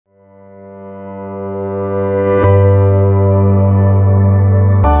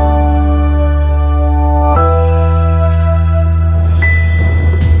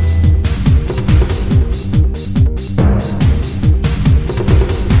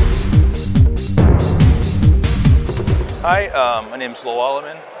Hi, my name is Lowell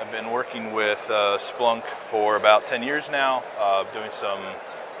Alleman. I've been working with Splunk for about 10 years now, doing some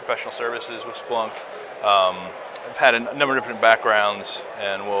professional services with Splunk. I've had a number of different backgrounds,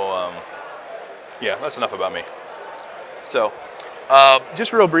 and yeah, that's enough about me. So,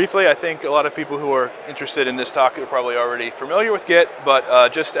 just real briefly, I think a lot of people who are interested in this talk are probably already familiar with Git,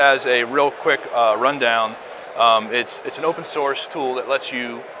 but just as a real quick rundown, it's an open source tool that lets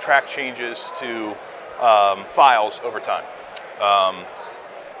you track changes to files over time.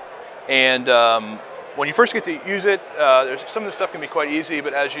 When you first get to use it, some of the stuff can be quite easy,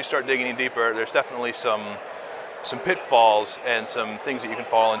 but as you start digging in deeper, there's definitely some pitfalls and some things that you can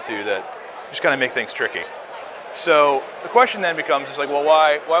fall into that just kind of make things tricky. So the question then becomes, it's like, well,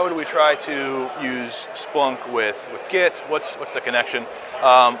 why would we try to use Splunk with Git? What's the connection?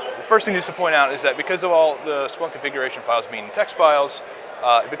 The first thing just to point out is that because of all the Splunk configuration files being text files,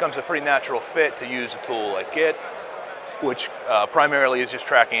 it becomes a pretty natural fit to use a tool like Git, which primarily is just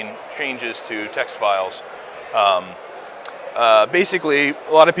tracking changes to text files. Basically,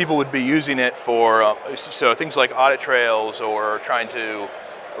 a lot of people would be using it for so things like audit trails or trying to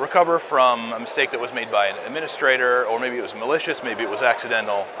recover from a mistake that was made by an administrator, or maybe it was malicious, maybe it was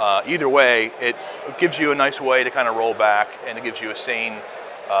accidental. Either way, it gives you a nice way to kind of roll back, and it gives you a sane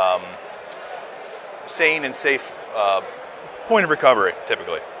and safe point of recovery,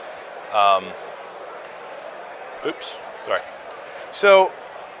 typically. Oops, sorry. So,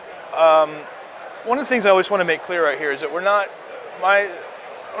 one of the things I always want to make clear right here is that we're not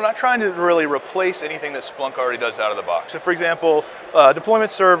trying to really replace anything that Splunk already does out of the box. So, for example,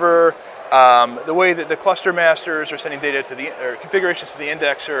 deployment server, the way that the cluster masters are sending data to or configurations to the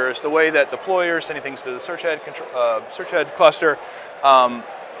indexers, the way that deployers are sending things to the search head cluster.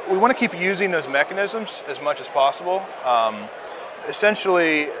 We want to keep using those mechanisms as much as possible.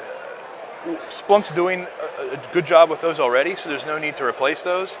 Essentially, Splunk's doing a good job with those already, so there's no need to replace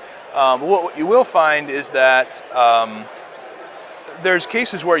those. What you will find is that there's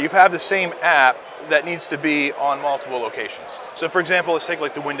cases where you have the same app that needs to be on multiple locations. So for example, let's take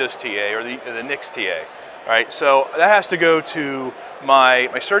like the Windows TA or the Nix TA. All right, so that has to go to my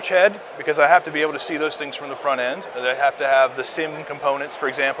search head because I have to be able to see those things from the front end. I have to have the SIM components, for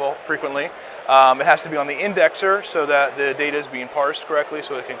example, frequently. It has to be on the indexer so that the data is being parsed correctly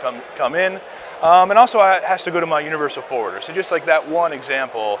so it can come in. And also it has to go to my universal forwarder. So just like that one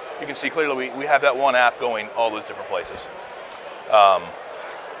example, you can see clearly we have that one app going all those different places.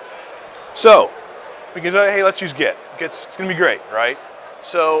 Because hey, let's use Git. It's going to be great, right?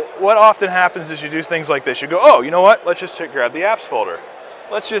 So what often happens is you do things like this. You go, oh, you know what? Let's just grab the apps folder.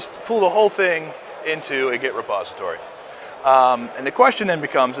 Let's just pull the whole thing into a Git repository. And the question then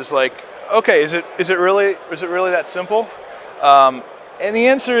becomes, is like, okay, is it really that simple? And the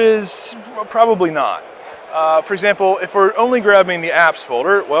answer is probably not. For example, if we're only grabbing the apps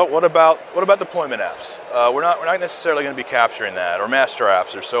folder, well, what about deployment apps? We're not necessarily going to be capturing that, or master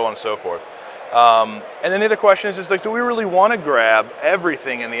apps, or so on and so forth. And then the other question is like, do we really want to grab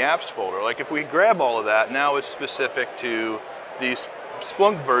everything in the apps folder? Like, if we grab all of that, now it's specific to the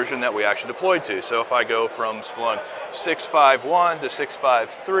Splunk version that we actually deployed to. So if I go from Splunk 6.5.1 to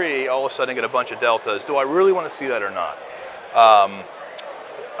 6.5.3, all of a sudden I get a bunch of deltas. Do I really want to see that or not?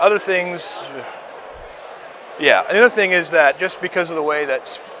 Other things, yeah. Another thing is that just because of the way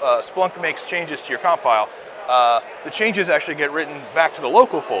that Splunk makes changes to your comp file, the changes actually get written back to the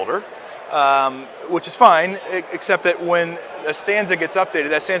local folder, which is fine, except that when a stanza gets updated,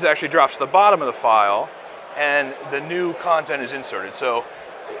 that stanza actually drops to the bottom of the file, and the new content is inserted. So,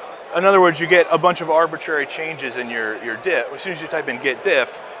 in other words, you get a bunch of arbitrary changes in your diff. As soon as you type in git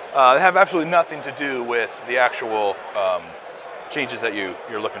diff, they have absolutely nothing to do with the actual changes that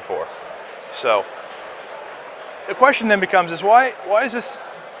you're looking for. So, the question then becomes is why is this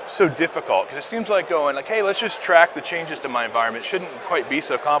so difficult? Because it seems like going like, hey, let's just track the changes to my environment. It shouldn't quite be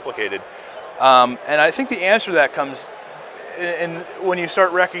so complicated. And I think the answer to that comes in when you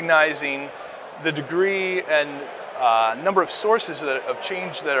start recognizing the degree and number of sources of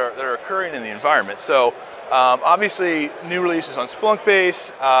change that are occurring in the environment. So obviously, new releases on Splunk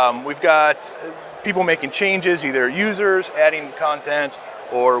base. We've got people making changes, either users adding content,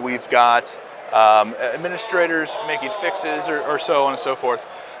 or we've got administrators making fixes, or so on and so forth.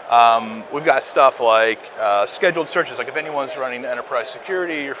 We've got stuff like scheduled searches. Like if anyone's running enterprise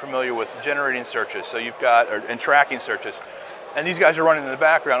security, you're familiar with generating searches. So you've got and tracking searches, and these guys are running in the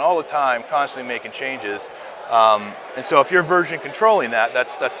background all the time, constantly making changes. And so if you're version controlling that,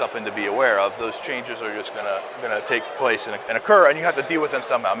 that's something to be aware of. Those changes are just gonna take place and occur, and you have to deal with them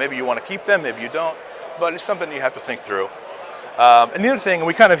somehow. Maybe you want to keep them, maybe you don't, but it's something you have to think through. And the other thing, and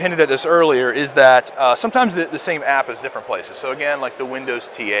we kind of hinted at this earlier, is that sometimes the same app is different places. So again, like the Windows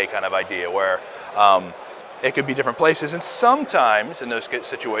TA kind of idea, where it could be different places. And sometimes in those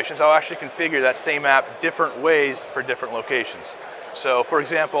situations, I'll actually configure that same app different ways for different locations. So for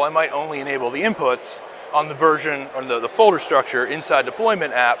example, I might only enable the inputs on the version or the folder structure inside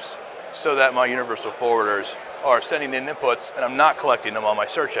deployment apps, so that my universal forwarders are sending in inputs and I'm not collecting them on my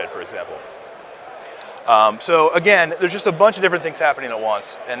search head, for example. So again, there's just a bunch of different things happening at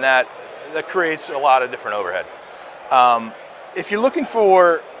once, and that creates a lot of different overhead. If you're looking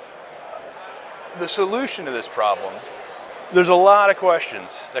for the solution to this problem, there's a lot of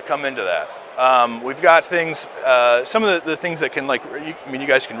questions that come into that. We've got things, some of the things that can, like, you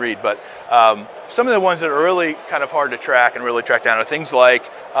guys can read, but some of the ones that are really kind of hard to track and really track down are things like,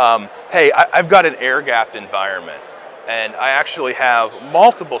 hey, I've got an air-gapped environment, and I actually have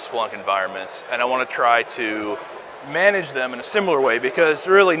multiple Splunk environments, and I want to try to manage them in a similar way, because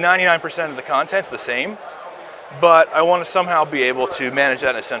really 99% of the content's the same, but I want to somehow be able to manage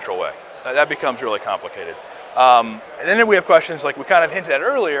that in a central way. That becomes really complicated. And then we have questions like we kind of hinted at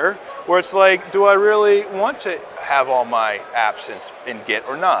earlier, where it's like, do I really want to have all my apps in Git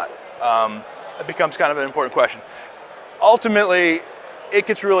or not? It becomes kind of an important question. Ultimately, it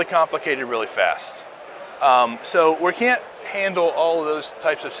gets really complicated really fast. So we can't handle all of those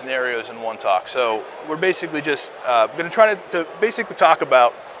types of scenarios in one talk. So we're basically just going to try to basically talk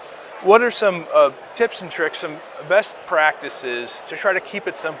about what are some tips and tricks, some best practices to try to keep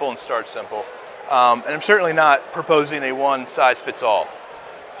it simple and start simple. And I'm certainly not proposing a one-size-fits-all.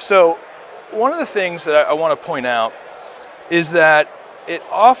 So one of the things that I want to point out is that it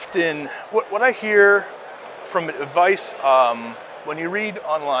often, what I hear from advice, when you read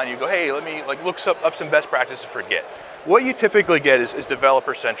online, you go, hey, let me look up some best practices for Git. What you typically get is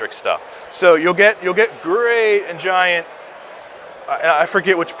developer-centric stuff. So you'll get great and giant, I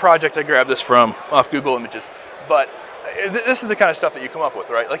forget which project I grabbed this from off Google Images, but this is the kind of stuff that you come up with,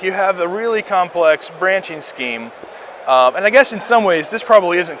 right? Like you have a really complex branching scheme, and I guess in some ways this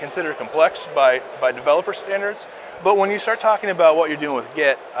probably isn't considered complex by developer standards, but when you start talking about what you're doing with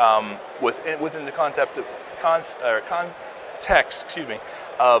Git within the context of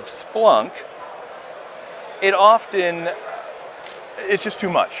Splunk, it's just too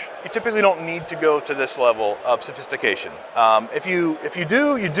much. You typically don't need to go to this level of sophistication. If you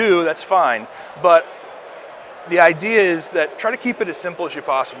do, you do, that's fine, but the idea is that try to keep it as simple as you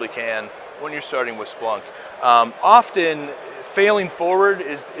possibly can when you're starting with Splunk. Often, failing forward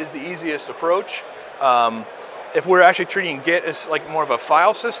is the easiest approach. If we're actually treating Git as like more of a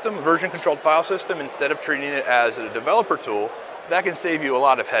file system, version-controlled file system, instead of treating it as a developer tool, that can save you a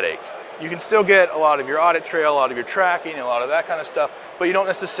lot of headache. You can still get a lot of your audit trail, a lot of your tracking, a lot of that kind of stuff, but you don't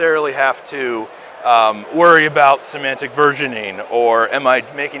necessarily have to worry about semantic versioning or am I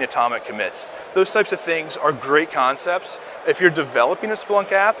making atomic commits. Those types of things are great concepts. If you're developing a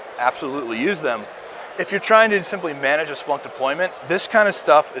Splunk app, absolutely use them. If you're trying to simply manage a Splunk deployment, this kind of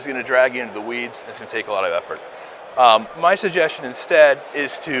stuff is going to drag you into the weeds and it's going to take a lot of effort. My suggestion instead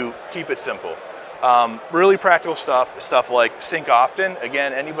is to keep it simple. Really practical stuff like sync often.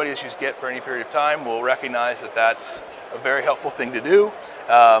 Again, anybody who's used Git for any period of time will recognize that that's a very helpful thing to do.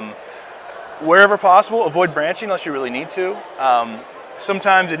 Wherever possible, avoid branching unless you really need to.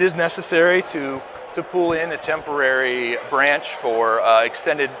 Sometimes it is necessary to pull in a temporary branch for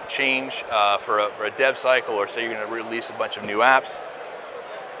extended change for a dev cycle, or say you're going to release a bunch of new apps.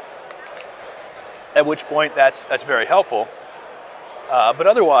 At which point that's very helpful. But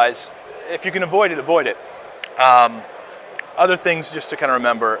otherwise, if you can avoid it, avoid it. Other things just to kind of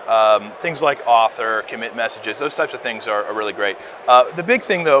remember, things like author, commit messages, those types of things are really great. The big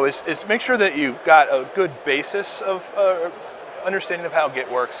thing though is make sure that you've got a good basis of understanding of how Git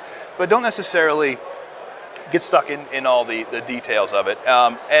works, but don't necessarily get stuck in all the details of it.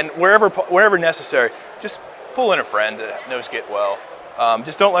 And wherever necessary, just pull in a friend that knows Git well.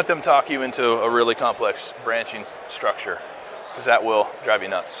 Just don't let them talk you into a really complex branching structure, because that will drive you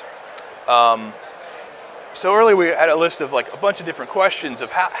nuts. So earlier we had a list of like a bunch of different questions of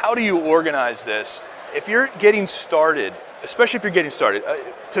how do you organize this. If you're getting started, especially if you're getting started,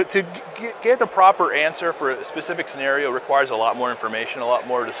 to get the proper answer for a specific scenario requires a lot more information, a lot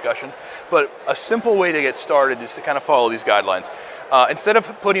more discussion. But a simple way to get started is to kind of follow these guidelines. Instead of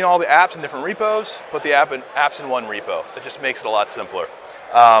putting all the apps in different repos, put the apps in one repo. That just makes it a lot simpler.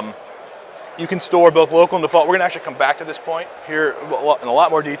 You can store both local and default. We're going to actually come back to this point here in a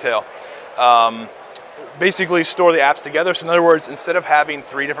lot more detail. Basically store the apps together. So in other words, instead of having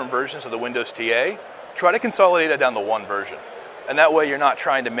 3 different versions of the Windows TA, try to consolidate that down to one version. And that way you're not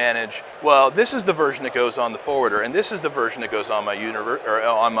trying to manage, well, this is the version that goes on the forwarder, and this is the version that goes on my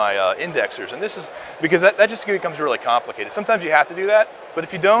indexers, and this is, because that just becomes really complicated. Sometimes you have to do that, but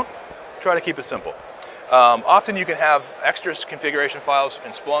if you don't, try to keep it simple. Often you can have extra configuration files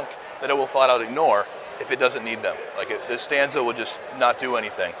in Splunk that it will flat out ignore if it doesn't need them. Like the stanza will just not do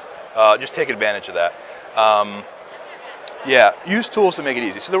anything. Just take advantage of that. Yeah, use tools to make it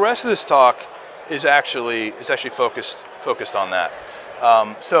easy. So the rest of this talk is actually focused on that.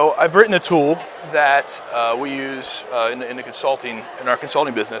 So I've written a tool that we use in our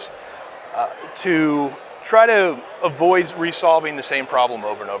consulting business to try to avoid resolving the same problem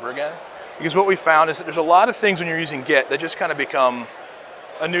over and over again. Because what we found is that there's a lot of things when you're using Git that just kind of become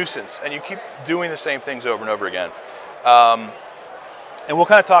a nuisance, and you keep doing the same things over and over again. And we'll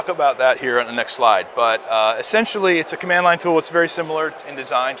kind of talk about that here on the next slide. But essentially, it's a command line tool. It's very similar in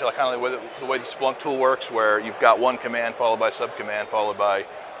design to kind of the way the Splunk tool works, where you've got one command followed by subcommand followed by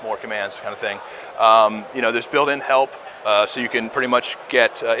more commands, kind of thing. You know, there's built-in help, so you can pretty much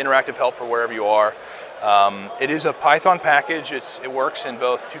get interactive help for wherever you are. It is a Python package. It works in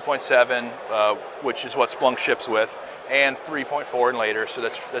both 2.7, which is what Splunk ships with, and 3.4 and later. So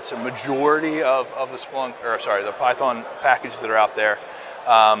that's a majority of the the Python packages that are out there.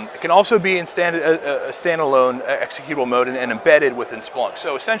 It can also be in a standalone executable mode and embedded within Splunk.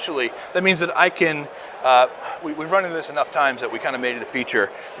 So essentially, that means that I can, we've run into this enough times that we kind of made it a feature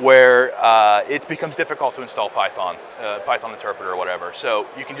where it becomes difficult to install Python interpreter or whatever. So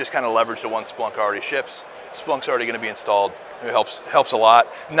you can just kind of leverage the one Splunk already ships. Splunk's already going to be installed. It helps a lot.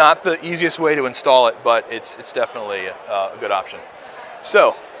 Not the easiest way to install it, but it's definitely a good option.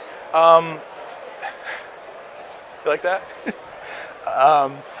 So, you like that?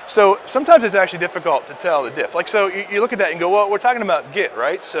 So sometimes it's actually difficult to tell the diff. Like, so you look at that and go, well, we're talking about Git,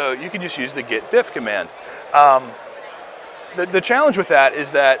 right? So you can just use the git diff command. The challenge with that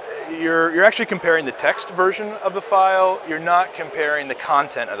is that you're actually comparing the text version of the file. You're not comparing the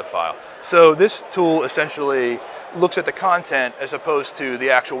content of the file. So this tool essentially looks at the content as opposed to the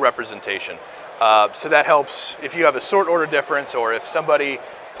actual representation. So that helps if you have a sort order difference, or if somebody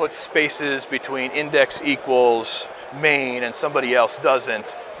puts spaces between index equals main and somebody else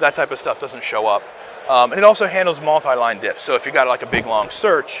doesn't, that type of stuff doesn't show up. And it also handles multi-line diffs. So if you got like a big long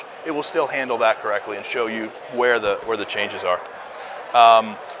search, it will still handle that correctly and show you where the changes are.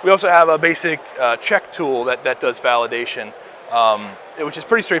 We also have a basic check tool that does validation, which is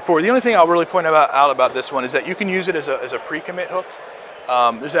pretty straightforward. The only thing I'll really point out about this one is that you can use it as a pre-commit hook.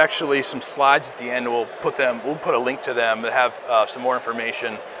 There's actually some slides at the end. We'll put a link to them that have some more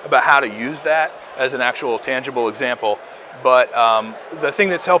information about how to use that as an actual tangible example. But the thing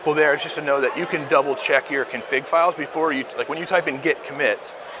that's helpful there is just to know that you can double check your config files before you, like when you type in git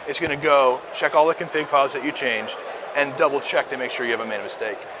commit, it's going to go check all the config files that you changed and double check to make sure you haven't made a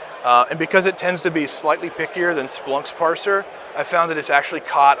mistake. And because it tends to be slightly pickier than Splunk's parser, I found that it's actually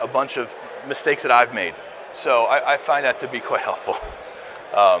caught a bunch of mistakes that I've made. So I find that to be quite helpful.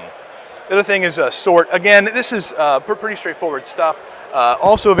 The other thing is sort. Again, this is pretty straightforward stuff.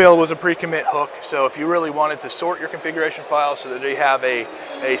 Also available as a pre-commit hook. So if you really wanted to sort your configuration files so that they have a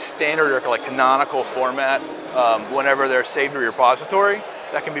standard or like canonical format whenever they're saved to your repository,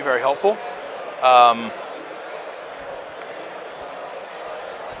 that can be very helpful.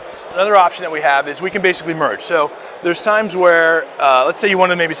 Another option that we have is we can basically merge. So there's times where, let's say you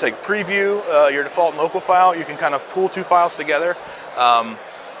want to maybe say preview your default local file, you can kind of pull two files together.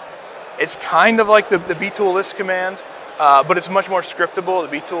 It's kind of like the btool list command, but it's much more scriptable.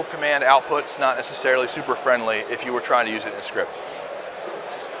 The btool command output's not necessarily super friendly if you were trying to use it in a script.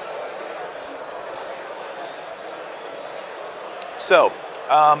 So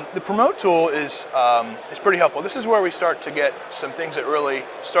the promote tool is pretty helpful. This is where we start to get some things that really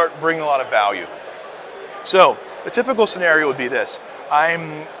start bringing a lot of value. So the typical scenario would be this.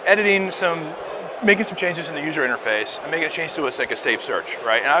 I'm making some changes in the user interface. I'm making a change to like a save search,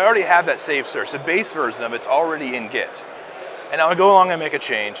 right? And I already have that save search. The base version of it's already in Git. And now I go along and make a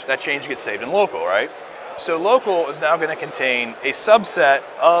change. That change gets saved in local, right? So local is now going to contain a subset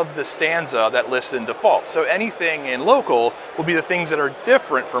of the stanza that lists in default. So anything in local will be the things that are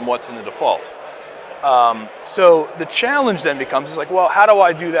different from what's in the default. So the challenge then becomes is like, well, how do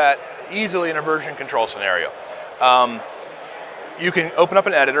I do that easily in a version control scenario? You can open up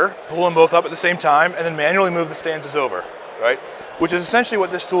an editor, pull them both up at the same time, and then manually move the stanzas over, right? Which is essentially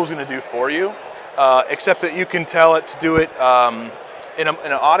what this tool is going to do for you, except that you can tell it to do it in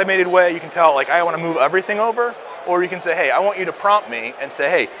an automated way. You can tell it like, I want to move everything over, or you can say, hey, I want you to prompt me and say,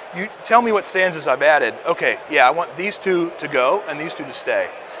 hey, you tell me what stanzas I've added. Okay, yeah, I want these two to go and these two to stay.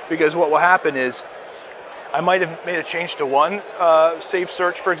 Because what will happen is, I might have made a change to one save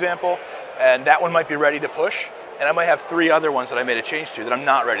search, for example, and that one might be ready to push. And I might have 3 other ones that I made a change to that I'm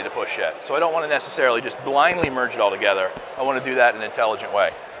not ready to push yet. So I don't want to necessarily just blindly merge it all together. I want to do that in an intelligent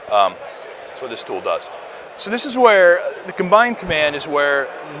way. That's what this tool does. So this is where the combine command is where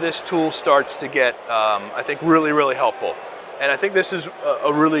this tool starts to get, I think, really, really helpful. And I think this is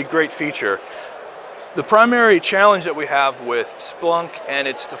a really great feature. The primary challenge that we have with Splunk and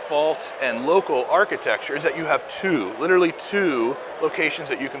its default and local architecture is that you have literally two locations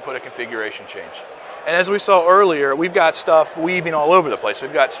that you can put a configuration change. And as we saw earlier, we've got stuff weaving all over the place.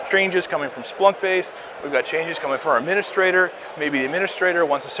 We've got changes coming from Splunk base, we've got changes coming from our administrator. Maybe the administrator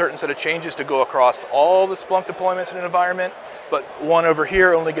wants a certain set of changes to go across all the Splunk deployments in an environment, but one over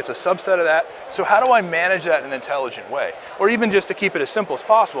here only gets a subset of that. So how do I manage that in an intelligent way? Or even just to keep it as simple as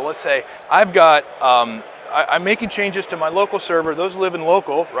possible, let's say I've got, I'm making changes to my local server. Those live in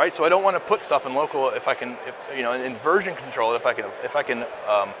local, right? So I don't want to put stuff in local if I can, in version control, if I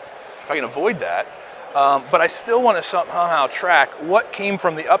can avoid that. But I still want to somehow track what came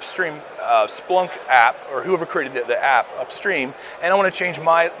from the upstream Splunk app, or whoever created the app upstream, and I want to change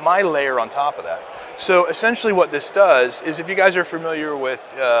my layer on top of that. So essentially what this does is, if you guys are familiar with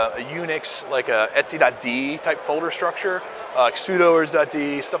a Unix, like a etc.d type folder structure, like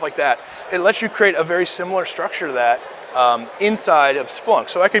sudoers.d, stuff like that, it lets you create a very similar structure to that inside of Splunk.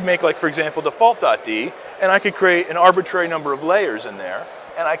 So I could make, like, for example, default.d, and I could create an arbitrary number of layers in there.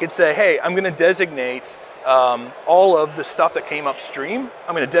 And I could say, hey, I'm going to designate all of the stuff that came upstream.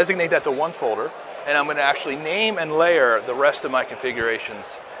 I'm going to designate that to one folder, and I'm going to actually name and layer the rest of my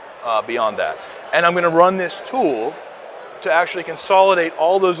configurations beyond that. And I'm going to run this tool to actually consolidate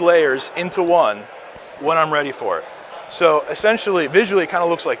all those layers into one when I'm ready for it. So essentially, visually, it kind of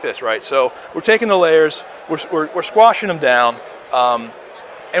looks like this, right? So we're taking the layers, we're squashing them down,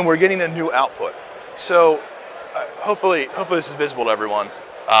 and we're getting a new output. So hopefully this is visible to everyone.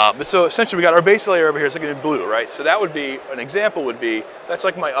 But so essentially we got our base layer over here, it's like in blue, right? So that would be, an example would be, that's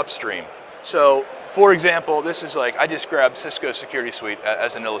like my upstream. So for example, this is like, I just grabbed Cisco Security Suite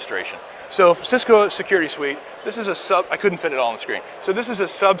as an illustration. So Cisco Security Suite, this is I couldn't fit it all on the screen. So this is a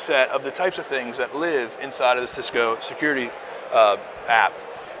subset of the types of things that live inside of the Cisco Security app.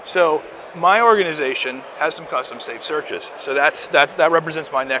 So my organization has some custom safe searches. So that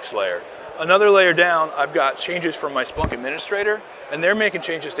represents my next layer. Another layer down, I've got changes from my Splunk administrator, and they're making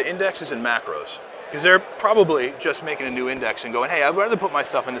changes to indexes and macros. Because they're probably just making a new index and going, hey, I'd rather put my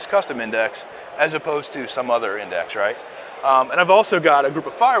stuff in this custom index as opposed to some other index, right? And I've also got a group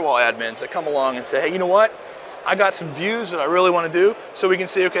of firewall admins that come along and say, hey, you know what? I got some views that I really want to do. So we can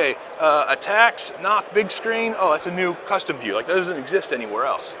see, okay, attacks, knock, big screen. Oh, that's a new custom view. Like, that doesn't exist anywhere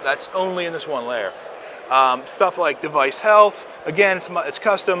else. That's only in this one layer. Stuff like device health, again, it's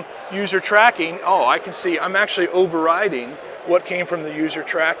custom. User tracking, oh, I can see I'm actually overriding what came from the user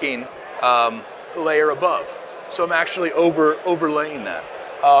tracking layer above. So I'm actually overlaying that.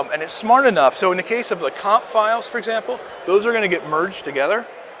 And it's smart enough, so in the case of the comp files, for example, those are going to get merged together,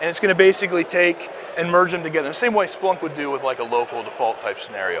 and it's going to basically take and merge them together, the same way Splunk would do with like a local default type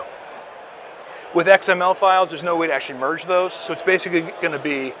scenario. With XML files, there's no way to actually merge those, so it's basically going to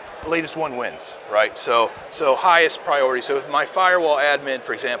be the latest one wins, right? So highest priority. So if my firewall admin,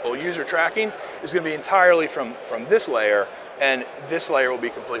 for example, user tracking is going to be entirely from this layer, and this layer will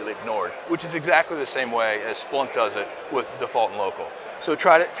be completely ignored, which is exactly the same way as Splunk does it with default and local. So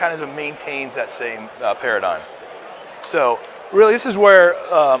try to kind of maintains that same paradigm. So really, this is where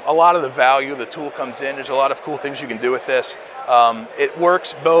a lot of the value of the tool comes in. There's a lot of cool things you can do with this. It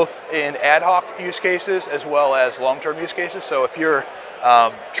works both in ad hoc use cases as well as long-term use cases. So if you're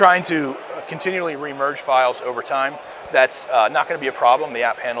trying to continually remerge files over time, that's not going to be a problem. The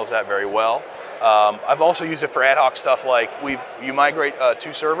app handles that very well. I've also used it for ad hoc stuff like you migrate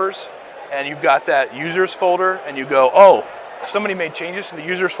 2 servers, and you've got that users folder, and you go, oh, somebody made changes to the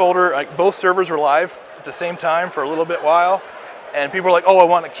users folder. Like, both servers were live at the same time for a little bit while, and people are like, oh, I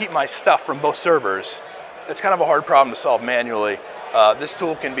want to keep my stuff from both servers. It's kind of a hard problem to solve manually. This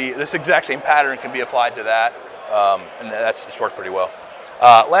tool this exact same pattern can be applied to that, and it's worked pretty well.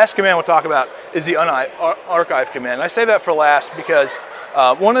 Last command we'll talk about is the archive command. And I say that for last because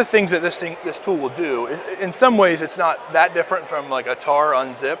one of the things that this tool will do is, in some ways, it's not that different from like a tar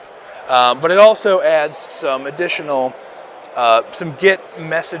unzip, but it also adds some additional some Git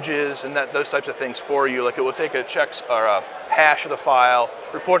messages and those types of things for you. Like, it will take a hash of the file,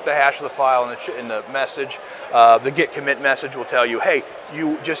 report the hash of the file in the message. The Git commit message will tell you, hey,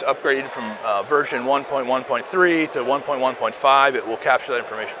 you just upgraded from version 1.1.3 to 1.1.5. It will capture that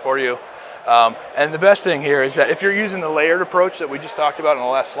information for you. And the best thing here is that if you're using the layered approach that we just talked about in the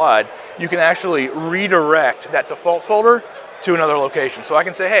last slide, you can actually redirect that default folder to another location. So I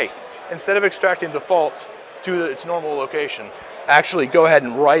can say, hey, instead of extracting default to its normal location, actually go ahead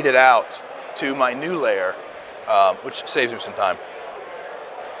and write it out to my new layer, which saves me some time.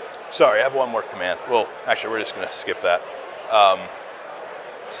 Sorry, I have one more command. Well, actually, we're just going to skip that.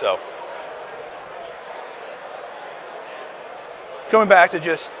 So, coming back to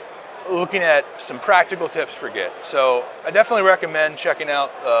just looking at some practical tips for Git. So I definitely recommend checking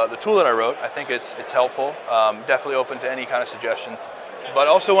out the tool that I wrote. I think it's helpful. Definitely open to any kind of suggestions. But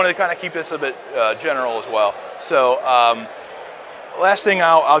also wanted to kind of keep this a bit general as well. So last thing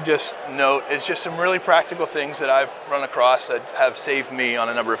I'll just note is just some really practical things that I've run across that have saved me on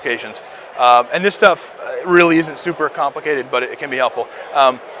a number of occasions. And this stuff really isn't super complicated, but it can be helpful.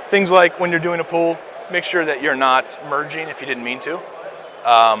 Things like when you're doing a pull, make sure that you're not merging if you didn't mean to.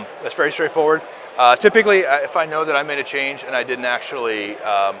 That's very straightforward. Typically, if I know that I made a change and I didn't actually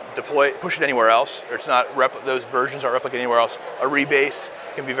push it anywhere else, or it's not those versions aren't replicated anywhere else, a rebase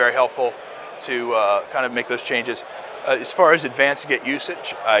can be very helpful to kind of make those changes. As far as advanced Git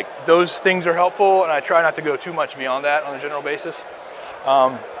usage, those things are helpful, and I try not to go too much beyond that on a general basis.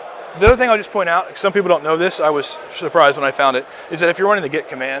 The other thing I'll just point out, some people don't know this, I was surprised when I found it, is that if you're running the git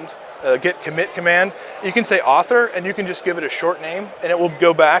command, git commit command, you can say author and you can just give it a short name and it will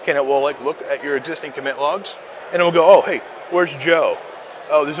go back and it will like look at your existing commit logs and it will go, oh, hey, where's Joe?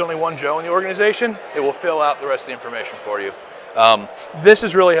 Oh, there's only one Joe in the organization. It will fill out the rest of the information for you. This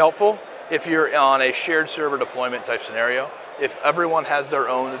is really helpful if you're on a shared server deployment type scenario. If everyone has their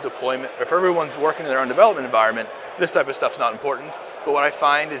own deployment, or if everyone's working in their own development environment, this type of stuff's not important. But what I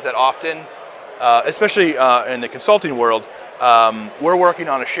find is that often, especially in the consulting world, we're working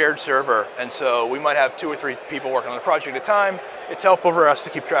on a shared server, and so we might have 2 or 3 people working on the project at a time. It's helpful for us to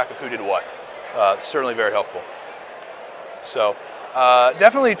keep track of who did what. Certainly very helpful. So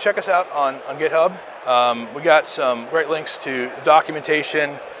definitely check us out on GitHub. We got some great links to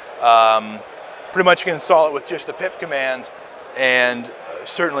documentation. Pretty much you can install it with just the pip command, and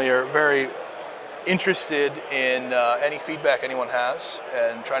certainly are very interested in any feedback anyone has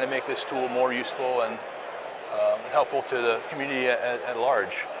and trying to make this tool more useful and helpful to the community at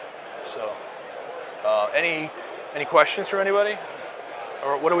large. So, any questions from anybody?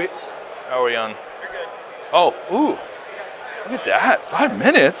 Or what are we? How are we on? You're good. Oh, ooh, look at that! 5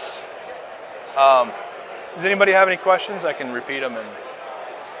 minutes. Does anybody have any questions? I can repeat them, and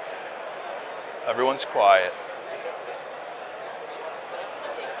everyone's quiet.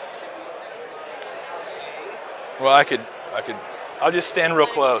 Well, I'll just stand real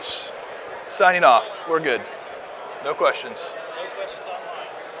close. Signing off. We're good. No questions. No questions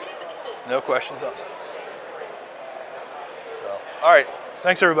online. No questions. So, all right.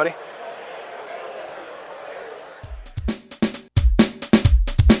 Thanks, everybody.